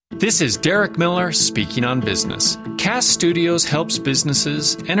This is Derek Miller speaking on business. Cast Studios helps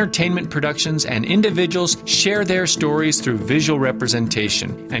businesses, entertainment productions, and individuals share their stories through visual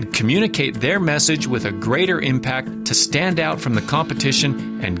representation and communicate their message with a greater impact to stand out from the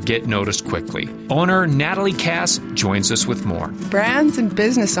competition and get noticed quickly. Owner Natalie Cass joins us with more. Brands and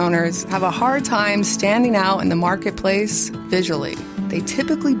business owners have a hard time standing out in the marketplace visually. They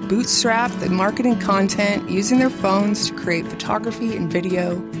typically bootstrap the marketing content using their phones to create photography and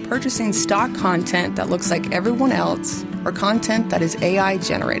video, purchasing stock content that looks like everyone else, or content that is AI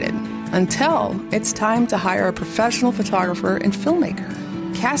generated, until it's time to hire a professional photographer and filmmaker.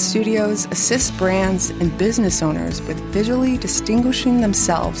 Cast Studios assists brands and business owners with visually distinguishing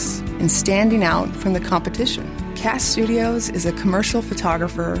themselves and standing out from the competition. Cast Studios is a commercial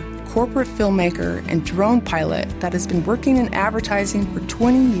photographer, corporate filmmaker, and drone pilot that has been working in advertising for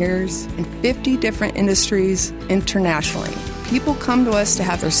 20 years in 50 different industries internationally. People come to us to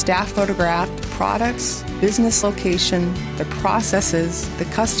have their staff photographed, products, business location, their processes, the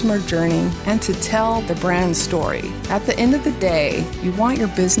customer journey, and to tell the brand story. At the end of the day, you want your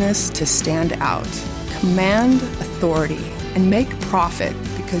business to stand out, command authority, and make profit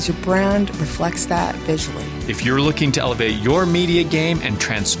because your brand reflects that visually. If you're looking to elevate your media game and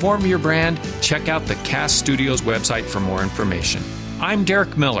transform your brand, check out the Cast Studios website for more information. I'm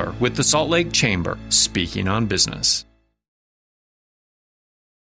Derek Miller with the Salt Lake Chamber, speaking on business.